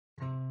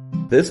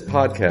This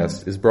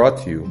podcast is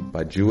brought to you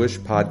by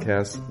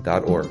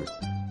JewishPodcasts.org.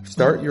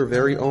 Start your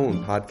very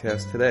own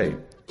podcast today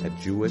at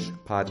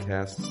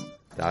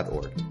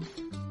JewishPodcasts.org.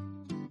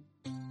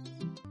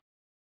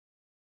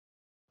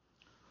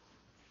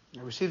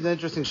 I received an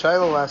interesting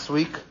shayla last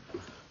week.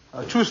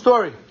 A true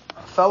story.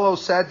 A fellow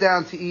sat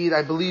down to eat,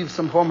 I believe,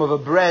 some form of a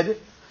bread,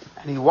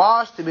 and he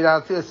washed the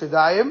B'natilas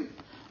Sedayim.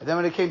 And then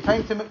when it came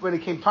time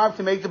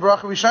to make the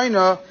Brachah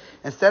Rishayna,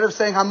 instead of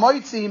saying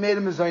Hamoitzi, he made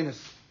a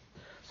Mezainis.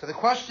 So the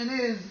question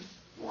is,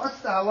 what's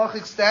the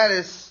halachic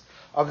status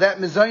of that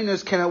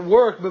Mezainis? Can it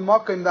work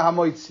b'makom the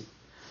Hamoitzi?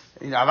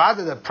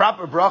 Avada, the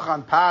proper Brachah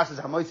on Pas is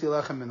Hamoitzi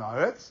Lechem Min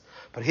Haaretz.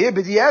 But here,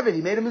 B'diavad,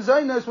 he made a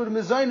Mezainis. Would a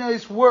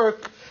Mezainis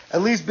work,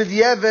 at least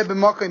B'diavad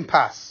b'makom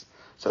Pas?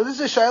 So this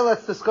is a shayla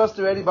that's discussed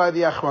already by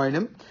the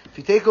Achronim. If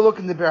you take a look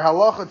in the Ber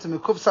Halacha to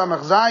Mekuf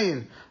Samach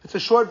Zayin, it's a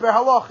short Ber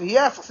Halacha. He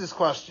asks this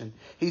question.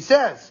 He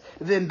says,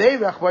 "Then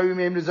Beirach, why we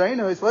made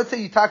Mezainos? Let's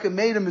say you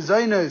made a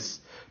Mezainos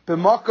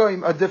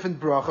b'makom a different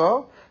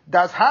bracha.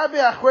 Das harbe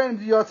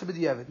Achronim yotze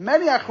b'diavad.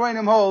 Many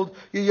Achronim hold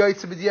you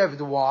yotze b'diavad.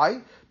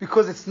 Why?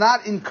 Because it's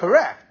not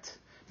incorrect.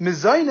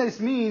 Mezainos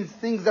means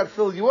things that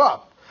fill you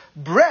up.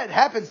 Bread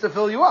happens to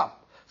fill you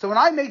up. So when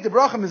I make the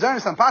bracha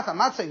Mezainos on Pas, I'm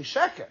not saying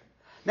sheker.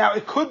 Now,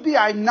 it could be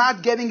I'm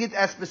not getting it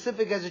as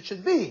specific as it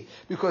should be,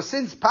 because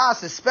since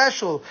Pas is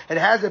special, it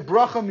has a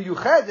bracha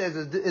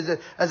miyuched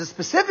as a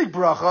specific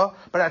bracha,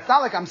 but it's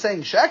not like I'm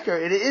saying sheker,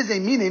 it is a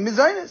meaning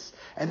mizaynis.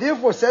 And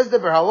therefore, says the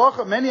Ber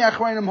Halacha, many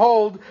achronim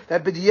hold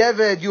that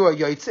b'diavad you are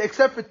yaitz,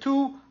 except for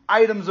two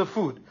items of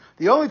food.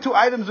 The only two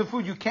items of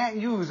food you can't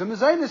use in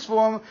mizaynis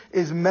form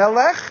is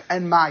melech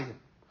and mayim.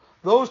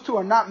 Those two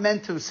are not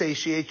meant to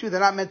satiate you. They're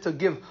not meant to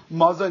give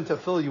mazah and to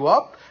fill you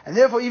up. And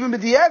therefore, even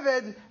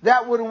b'diavad,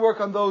 that wouldn't work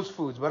on those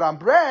foods. But on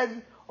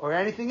bread or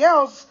anything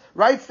else,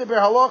 writes the Ber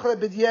Halacha that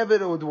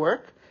b'diavad it would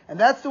work. And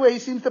that's the way he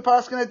seems to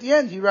paskin at the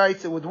end. He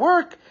writes it would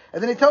work.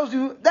 And then he tells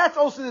you that's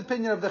also the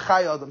opinion of the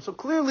Chai Adam. So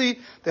clearly,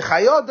 the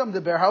Chai Adam,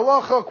 the Ber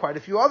Halacha, quite a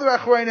few other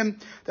achronim,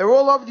 they're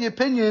all of the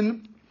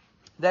opinion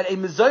that a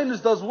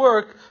mezainis does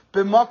work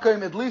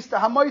b'makom, at least the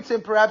hamoitzi,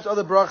 and perhaps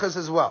other brachas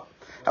as well.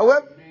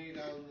 However,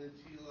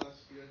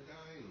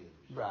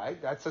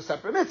 right, that's a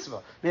separate mitzvah.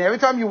 I mean, every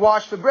time you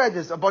wash the bread,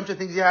 there's a bunch of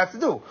things you have to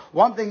do.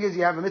 One thing is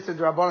you have a mitzvah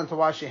d'Rabbanan to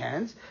wash your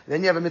hands, then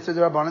you have a mitzvah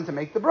d'Rabbanan to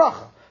make the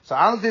bracha. So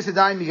on this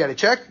dime you got to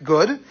check,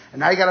 good, and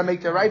now you got to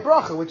make the right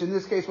bracha, which in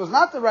this case was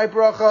not the right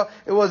bracha,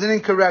 it was an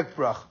incorrect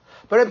bracha.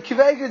 But Reb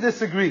Kivega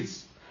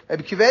disagrees.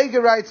 Reb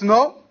Kivega writes,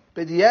 no,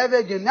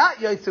 b'diavad you're not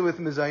yaitze with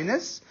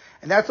mezainis,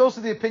 and that's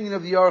also the opinion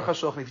of the Aruch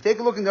HaShulchan. If you take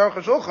a look in the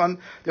Aruch HaShulchan,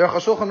 the Aruch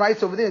HaShulchan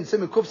writes over there in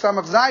Siman Kuf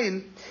Samach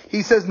Zayin,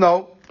 he says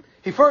no.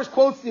 He first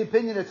quotes the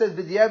opinion that says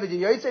b'diavad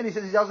yaitze, and he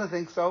says he doesn't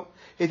think so.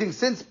 He thinks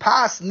since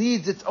Pas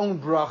needs its own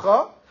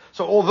bracha,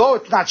 so although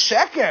it's not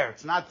sheker,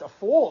 it's not a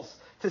false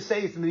to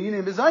say it's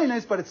medina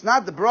mezainis, but it's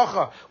not the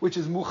bracha which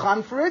is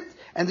muchan for it,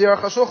 and the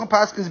Aruch HaShulchan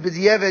paskins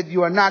b'diavad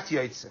you are not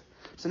yaitze.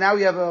 So now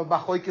we have a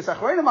machlokes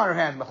achronim on our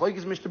hands,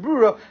 machlokes Mishnah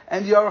Berurah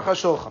and the Aruch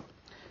HaShulchan.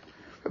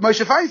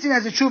 Moshe Feinstein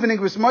has a tshuva in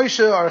Ingris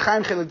Moshe or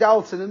Chaim Chelik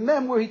Dalton and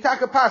Mem where he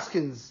taka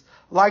paskins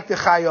like the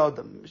Chai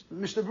Adam.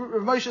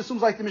 Moshe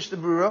assumes like the Mishnah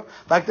Berurah,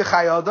 like the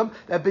Chai Adam,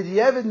 that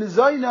b'diavad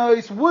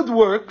mezainos would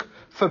work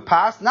for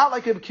Pas, not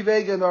like a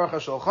Kivega and Aruch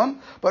HaShulchan,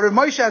 but Rav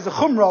Moshe has a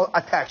chumrah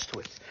attached to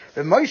it.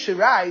 Rav Moshe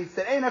writes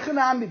that ein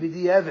achanami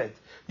b'diavad.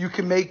 You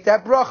can make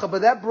that bracha,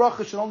 but that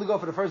bracha should only go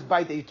for the first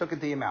bite that you took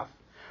into your mouth.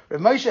 Rav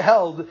Moshe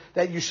held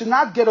that you should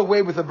not get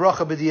away with a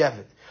bracha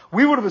b'diavad.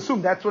 We would have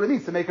assumed that's what it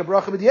means to make a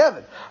bracha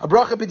b'diavad. A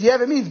bracha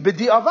b'diavad means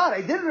b'diavad.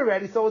 I did it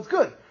already, so it's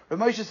good. Rav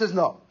Moshe says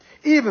no.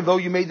 Even though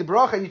you made the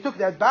bracha and you took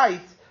that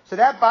bite, so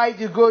that bite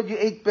you're good, you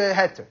ate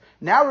beheter.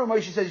 Now Rav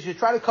Moshe says you should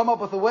try to come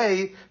up with a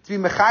way to be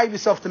mechayiv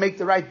yourself to make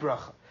the right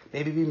bracha.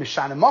 Maybe be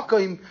mishana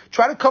makom.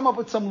 Try to come up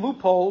with some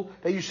loophole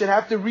that you should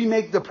have to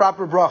remake the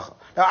proper bracha.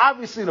 Now,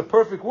 obviously, in a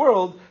perfect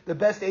world, the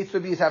best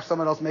eitzvah is have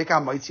someone else make a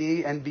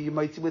mitzi and be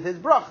mitzi with his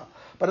bracha.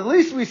 But at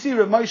least we see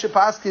Rav Moshe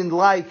paskin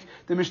like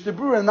the Mishnah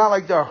Berurah and not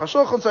like the Aruch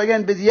HaShulchan. So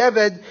again,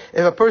 b'diavad,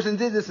 if a person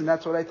did this, and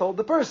that's what I told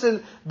the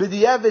person,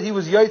 b'diavad he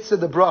was yaitze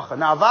the bracha.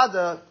 Now,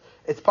 avada,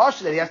 it's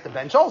partial that he has to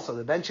bench also.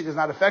 The benching is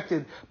not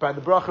affected by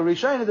the bracha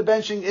rishayna. The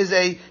benching is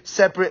a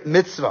separate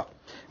mitzvah.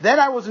 Then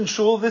I was in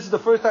shul. This is the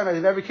first time I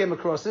ever came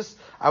across this.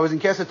 I was in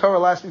Kesed Torah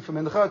last week from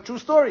Mincha. True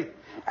story.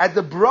 At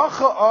the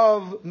bracha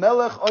of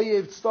Melech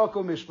Oyev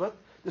Tztako Mishpat,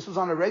 this was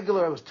on a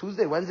regular, it was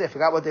Tuesday, Wednesday, I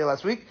forgot what day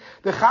last week,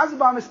 the Chazan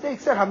by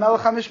mistake said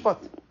HaMelech HaMishpat.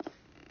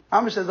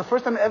 Amish says, the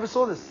first time I ever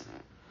saw this.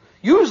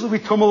 Usually we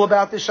tumble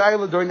about this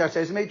shayla during the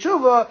Arsei Mei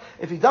Tshuva.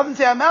 If he doesn't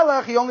say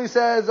HaMelech, he only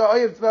says,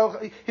 he forgets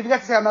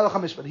to say HaMelech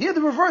HaMishpat. Here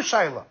the reverse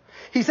shayla.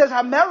 He says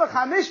HaMelech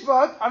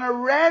HaMishpat on a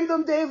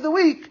random day of the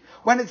week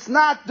when it's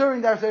not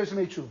during the Arsei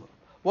Mei Tshuva.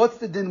 What's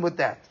the din with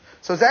that?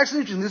 So it's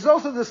actually interesting. This is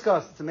also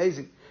discussed. It's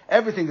amazing.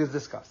 Everything is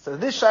discussed. So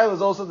this shayla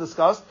is also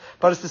discussed,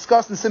 but it's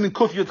discussed in Siman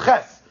Kuf Yud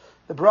Ches.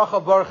 In the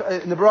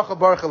Brachah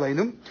Baruch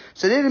Aleinu.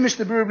 So then the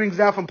Mishnah Berurah brings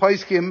down from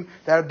Paiskim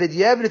that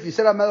b'diavad, if you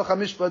said HaMelech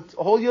HaMishpat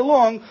a whole year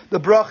long, the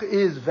bracha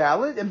is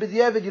valid, and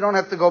b'diavad you don't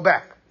have to go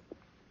back.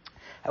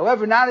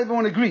 However, not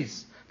everyone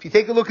agrees. If you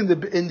take a look in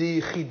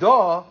the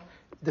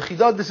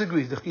Chidah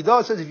disagrees. The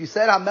Chidah says if you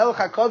said HaMelech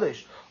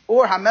HaKadosh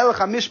or HaMelech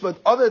HaMishpat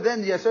other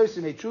than the Yasser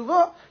Simei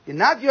Tshuva, you're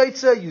not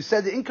Yoitza, you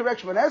said the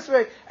incorrect Shemana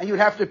Esrei, and you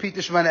would have to repeat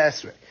the Shemana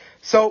Esrei.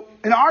 So,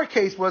 in our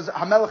case was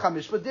HaMelech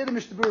HaMishpat. Did the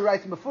Mishnah Berurah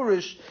write in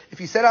Mefurish,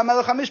 if you said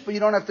HaMelech HaMishpat, you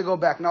don't have to go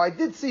back. Now, I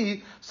did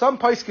see some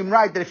poskim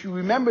write that if you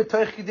remember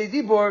Toich Kidei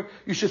Dibor,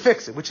 you should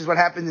fix it, which is what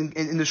happened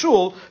in the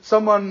shul.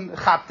 Someone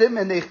chapped him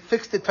and they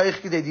fixed it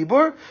Toich Kidei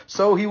Dibor,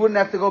 so he wouldn't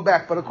have to go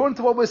back. But according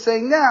to what we're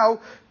saying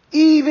now,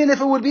 even if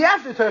it would be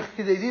after Toich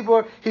Kidei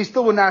Dibor, he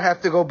still would not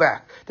have to go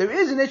back. There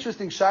is an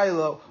interesting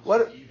shayla.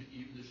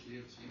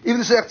 Even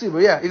the Shliach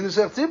Tzibur, yeah, even the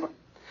Shliach Tzibur.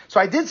 So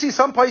I did see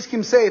some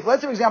poskim say, if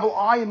let's say, for example,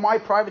 I in my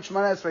private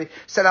Shemana Esrei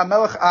said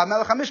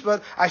HaMelech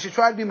HaMishpat, I should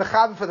try to be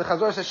mechaber for the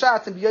Chazor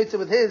Sashatz and be yotzei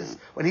with his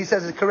when he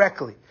says it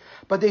correctly.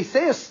 But they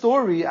say a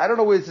story, I don't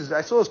know where this is,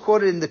 I saw it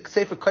quoted in the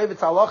Sefer Kovetz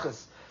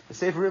Halachas, the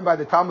Sefer written by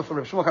the Talmud from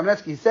Rav Shmuel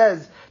Kamenetsky. He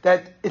says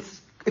that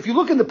if you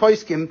look in the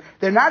poskim,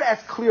 they're not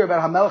as clear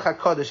about HaMelech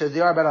HaKadosh as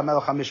they are about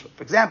HaMelech HaMishpat.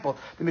 For example,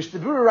 the Mishnah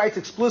Berurah writes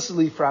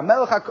explicitly for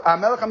HaMelech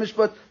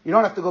HaMishpat, you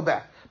don't have to go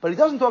back. But he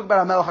doesn't talk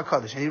about HaMelech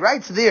HaKadosh. And he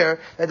writes there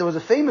that there was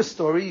a famous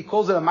story, he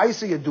calls it a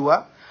Ma'aseh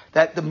Yadua,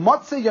 that the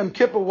Motzei Yom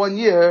Kippur one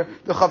year,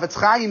 the Chavetz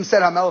Chaim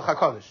said HaMelech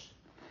HaKadosh.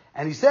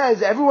 And he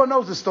says, everyone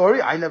knows the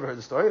story. I never heard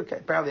the story. Okay,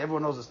 apparently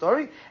everyone knows the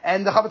story.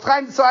 And the Chavetz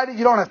Chaim decided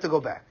you don't have to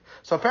go back.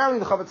 So apparently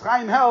the Chavetz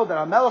Chaim held that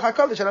HaMelech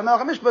HaKadosh and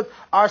HaMelech HaMishpat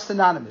are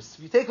synonymous.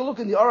 If you take a look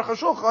in the Aruch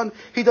HaShulchan,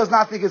 he does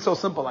not think it's so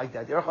simple like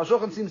that. The Aruch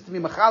HaShulchan seems to be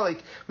mechalik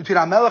between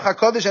HaMelech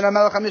HaKadosh and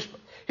HaMelech HaMishpat.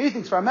 He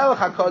thinks for HaMelech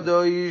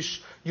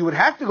HaKadosh, you would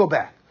have to go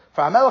back.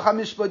 For HaMelech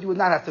HaMishpat, you would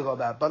not have to go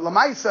back. But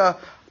Lamaisa,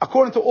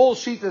 according to all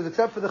Shitas,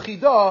 except for the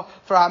Chidah,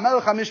 for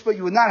HaMelech HaMishpat,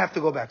 you would not have to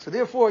go back. So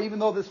therefore, even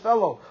though this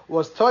fellow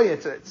was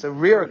Toya, it's a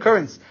rare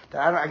occurrence.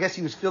 That I guess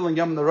he was feeling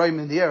Yom Naroim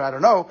in the air, I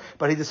don't know.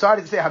 But he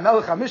decided to say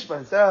HaMelech HaMishpat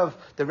instead of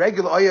the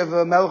regular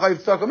Oyev Melech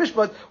Oyev Tzedakah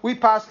Mishpat. We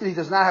pass he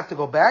does not have to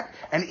go back.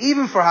 And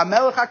even for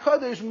HaMelech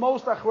HaKadosh,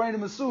 most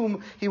Achrayim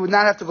assume he would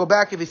not have to go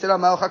back if he said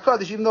HaMelech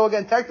HaKadosh, even though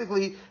again,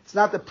 technically, it's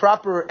not the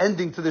proper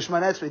ending to the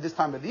Shemana Esrei this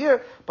time of the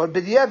year. But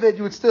B'diavad,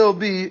 you would still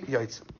be Yoitz.